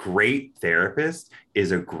 a great therapist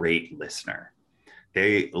is a great listener.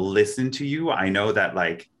 They listen to you. I know that,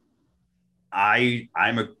 like, I'm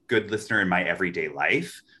a good listener in my everyday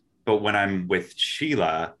life, but when I'm with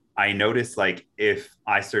Sheila, I notice, like, if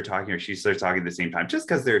I start talking or she starts talking at the same time, just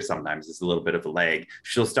because there's sometimes it's a little bit of a lag,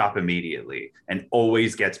 she'll stop immediately and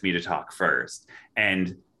always gets me to talk first.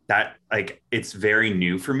 And that, like, it's very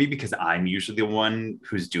new for me because I'm usually the one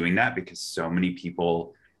who's doing that, because so many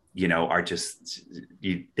people, are just,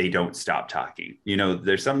 they don't stop talking.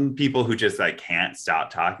 There's some people who just like can't stop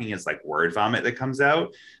talking. It's like word vomit that comes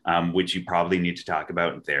out, which you probably need to talk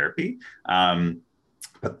about in therapy.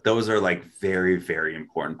 But those are like very, very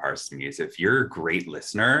important parts to me. Is if you're a great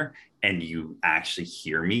listener and you actually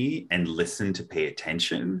hear me and listen to pay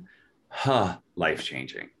attention, life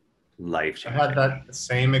changing, life I had changing. that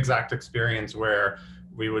same exact experience where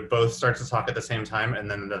we would both start to talk at the same time,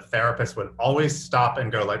 and then the therapist would always stop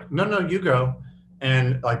and go like, no, you go.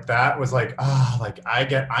 And like that was like, like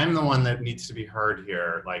I'm the one that needs to be heard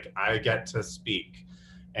here. Like I get to speak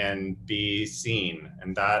and be seen.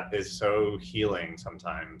 And that is so healing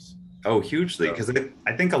sometimes. Oh, hugely. So, Because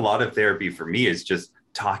I think a lot of therapy for me is just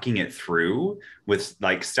talking it through with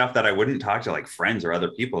like stuff that I wouldn't talk to like friends or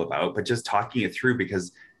other people about, but just talking it through.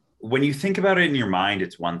 Because when you think about it in your mind,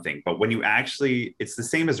 it's one thing, but when you actually, it's the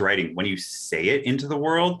same as writing. When you say it into the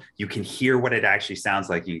world, you can hear what it actually sounds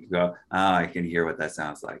like. You can go, oh, I can hear what that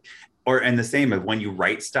sounds like. Or, and the same of when you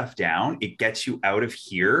write stuff down, it gets you out of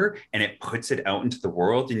here and it puts it out into the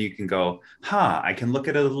world. And you can go, I can look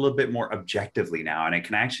at it a little bit more objectively now. And I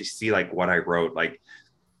can actually see like what I wrote. Like,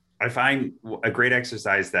 I find a great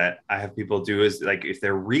exercise that I have people do is like if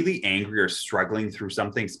they're really angry or struggling through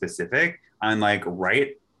something specific, I'm like,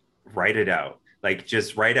 write it out. Like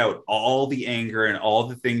just write out all the anger and all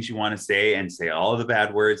the things you want to say and say all the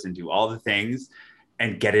bad words and do all the things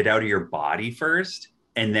and get it out of your body first.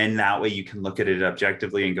 And then that way you can look at it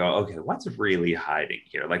objectively and go, okay, what's really hiding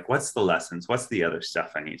here? Like, what's the lessons? What's the other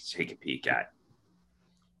stuff I need to take a peek at?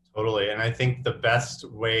 totally. And I think the best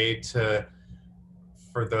way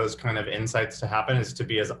for those kind of insights to happen is to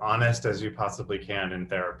be as honest as you possibly can in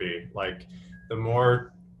therapy. Like the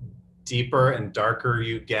more deeper and darker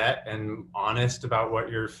you get and honest about what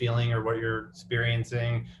you're feeling or what you're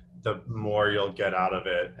experiencing, the more you'll get out of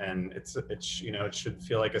it. And it's it should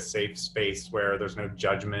feel like a safe space where there's no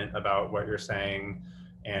judgment about what you're saying,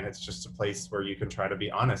 and it's just a place where you can try to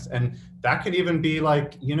be honest. And that could even be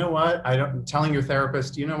like, telling your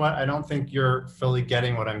therapist, I don't think you're fully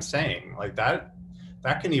getting what I'm saying. Like that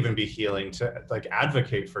can even be healing, to like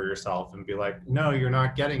advocate for yourself and be like, no, you're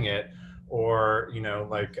not getting it. Or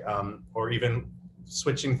or even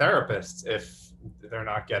switching therapists if they're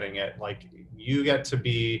not getting it. Like you get to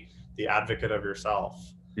be the advocate of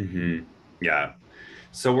yourself. Mm-hmm. Yeah.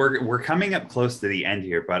 So we're coming up close to the end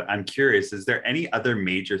here, but I'm curious, is there any other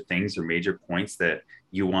major things or major points that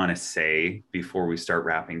you want to say before we start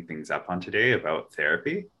wrapping things up on today about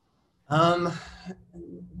therapy? No,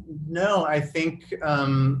 I think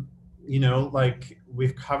like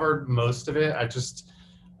we've covered most of it. I just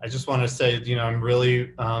want to say,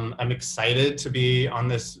 I'm excited to be on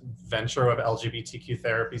this venture of LGBTQ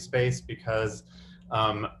therapy space because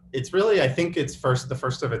it's really, I think it's the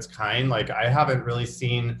first of its kind. Like I haven't really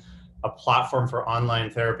seen a platform for online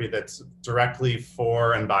therapy that's directly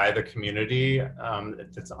for and by the community.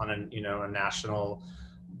 That's on a national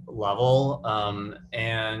level.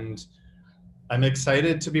 And I'm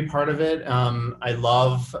excited to be part of it. I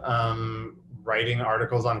love writing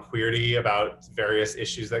articles on Queerty about various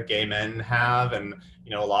issues that gay men have, and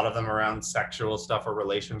a lot of them around sexual stuff or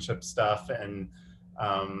relationship stuff. And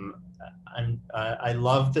I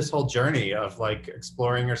love this whole journey of like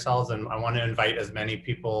exploring yourselves, and I want to invite as many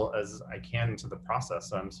people as I can into the process.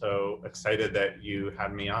 So I'm so excited that you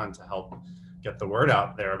had me on to help get the word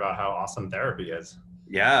out there about how awesome therapy is.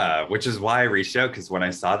 Yeah, which is why I reached out, because when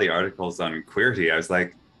I saw the articles on Queerty, I was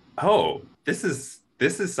like, oh, this is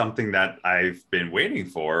something that I've been waiting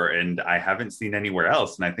for and I haven't seen anywhere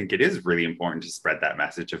else. And I think it is really important to spread that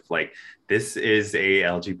message of like, this is a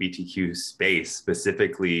LGBTQ space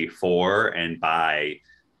specifically for and by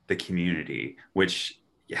the community, which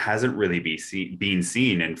hasn't really been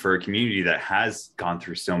seen. And for a community that has gone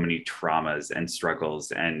through so many traumas and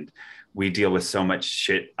struggles, and we deal with so much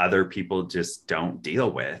shit other people just don't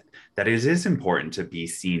deal with, that it is important to be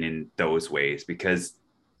seen in those ways, because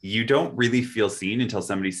you don't really feel seen until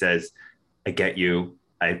somebody says, I get you.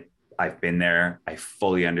 I've been there. I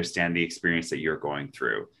fully understand the experience that you're going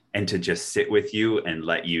through. And to just sit with you and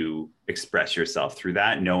let you express yourself through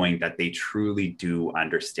that, knowing that they truly do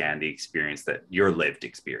understand the experience, that your lived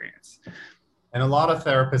experience. And a lot of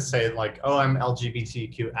therapists say like, oh, I'm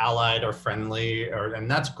LGBTQ allied or friendly, and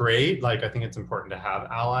that's great. Like, I think it's important to have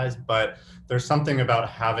allies, but there's something about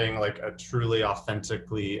having like a truly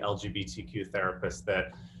authentically LGBTQ therapist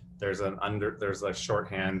that there's a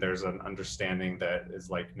shorthand, there's an understanding that is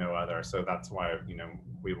like no other. So that's why,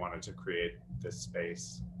 we wanted to create this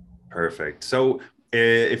space. Perfect. So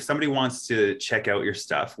if somebody wants to check out your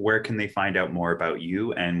stuff, where can they find out more about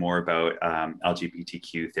you and more about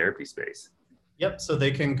LGBTQ therapy space? Yep, so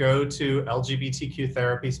they can go to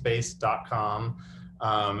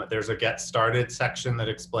lgbtqtherapyspace.com. There's a get started section that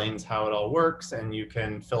explains how it all works, and you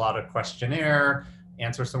can fill out a questionnaire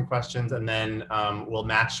answer some questions, and then we'll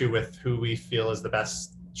match you with who we feel is the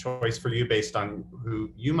best choice for you based on who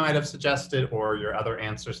you might have suggested or your other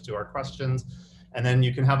answers to our questions. And then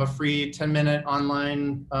you can have a free 10-minute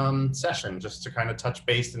online session just to kind of touch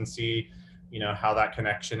base and see, how that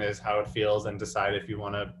connection is, how it feels, and decide if you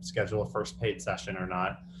want to schedule a first paid session or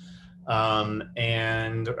not.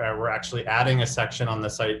 And we're actually adding a section on the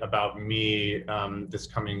site about me this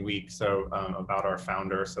coming week, so about our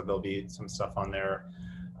founder. So there'll be some stuff on there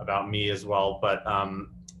about me as well. But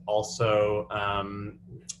also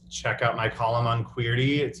check out my column on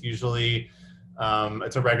Queerty. It's usually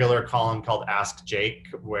it's a regular column called Ask Jake,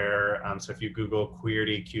 where so if you Google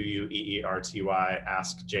Queerty, Queerty,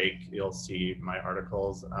 Ask Jake, you'll see my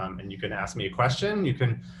articles, and you can ask me a question. You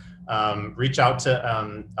can reach out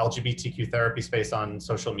to LGBTQ Therapy Space on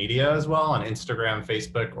social media as well, on Instagram,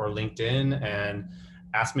 Facebook, or LinkedIn, and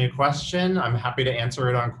ask me a question. I'm happy to answer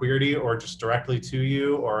it on Queerty or just directly to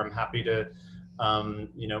you, or I'm happy to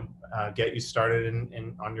get you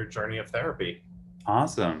started on your journey of therapy.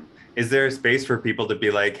 Awesome. Is there a space for people to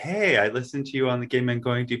be like, hey, I listened to you on the Gay Men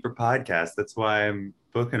Going Deeper podcast. That's why I'm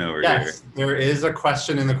booking over here. Yes, there is a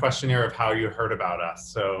question in the questionnaire of how you heard about us.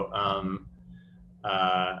 So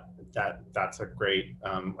that's a great,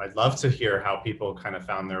 I'd love to hear how people kind of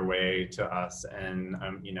found their way to us. And,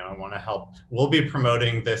 I want to help. We'll be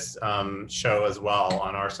promoting this show as well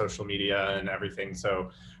on our social media and everything.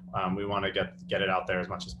 So we want to get it out there as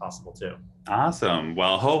much as possible too. Awesome.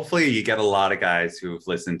 Well, hopefully you get a lot of guys who've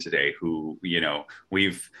listened today who,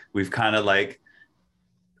 we've kind of like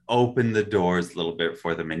opened the doors a little bit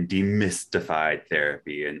for them and demystified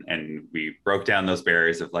therapy. And we broke down those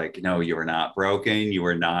barriers of like, no, you are not broken. You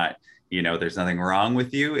are not, there's nothing wrong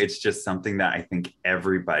with you. It's just something that I think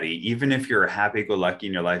everybody, even if you're happy-go-lucky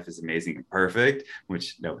and your life is amazing and perfect,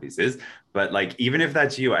 which nobody's is, but like, even if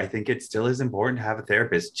that's you, I think it still is important to have a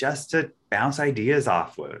therapist just to bounce ideas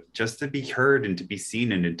off with, just to be heard and to be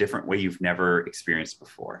seen in a different way you've never experienced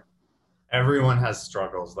before. Everyone has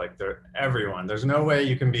struggles. Everyone. There's no way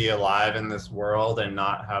you can be alive in this world and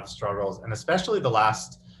not have struggles. And especially the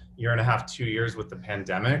last year and a half, 2 years with the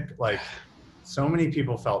pandemic, so many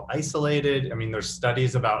people felt isolated. I mean, there's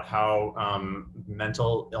studies about how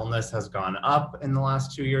mental illness has gone up in the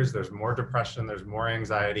last 2 years. There's more depression, there's more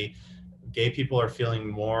anxiety. Gay people are feeling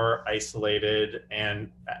more isolated, and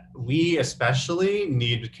we especially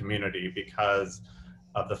need community because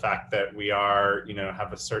of the fact that we are,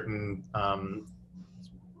 have a certain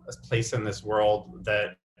place in this world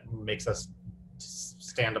that makes us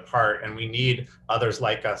stand apart, and we need others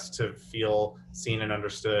like us to feel seen and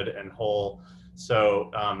understood and whole. So,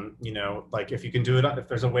 if you can do it, if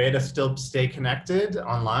there's a way to still stay connected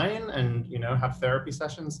online and, have therapy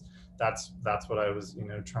sessions, that's what I was,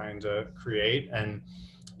 trying to create. And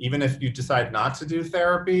even if you decide not to do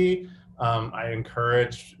therapy, I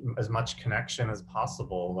encourage as much connection as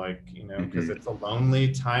possible, because it's a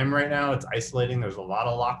lonely time right now. It's isolating. There's a lot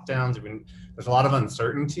of lockdowns. There's a lot of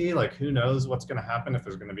uncertainty. Who knows what's going to happen, if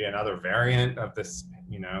there's going to be another variant of this,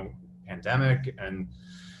 pandemic. And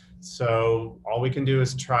so all we can do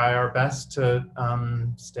is try our best to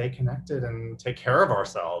stay connected and take care of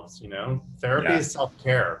ourselves. Therapy is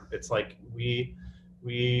self-care. It's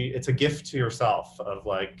it's a gift to yourself of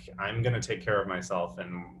I'm going to take care of myself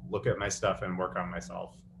and look at my stuff and work on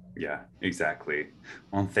myself. Yeah, exactly.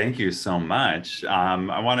 Well, thank you so much.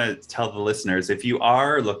 I want to tell the listeners, if you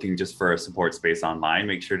are looking just for a support space online,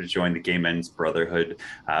 make sure to join the Gay Men's Brotherhood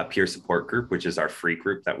peer support group, which is our free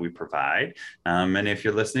group that we provide. And if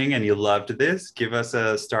you're listening and you loved this, give us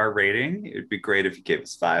a star rating. It'd be great if you gave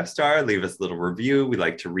us 5-star, leave us a little review. We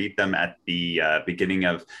like to read them at the beginning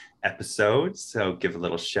of episodes, so give a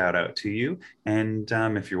little shout out to you. And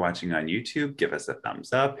if you're watching on YouTube, give us a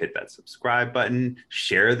thumbs up, hit that subscribe button,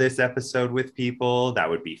 share this episode with people. That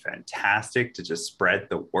would be fantastic to just spread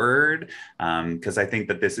the word, because I think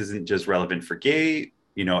that this isn't just relevant for gay,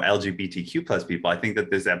 LGBTQ plus people. I think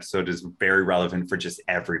that this episode is very relevant for just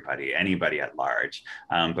everybody, anybody at large.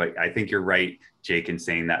 But I think you're right, Jake, in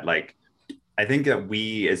saying that I think that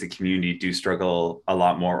we as a community do struggle a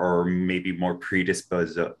lot more, or maybe more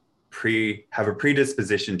have a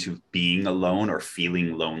predisposition to being alone or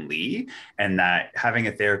feeling lonely, and that having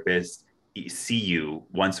a therapist see you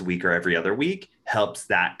once a week or every other week helps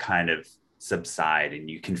that kind of subside and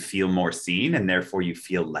you can feel more seen, and therefore you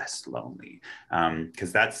feel less lonely.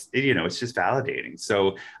 Because that's, it's just validating.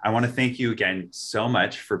 So I want to thank you again so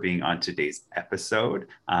much for being on today's episode.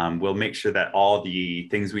 We'll make sure that all the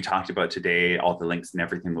things we talked about today, all the links and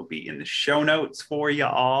everything will be in the show notes for you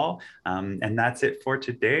all. And that's it for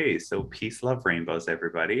today. So peace, love, rainbows,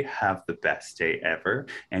 everybody. Have the best day ever.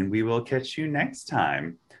 And we will catch you next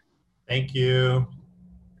time. Thank you.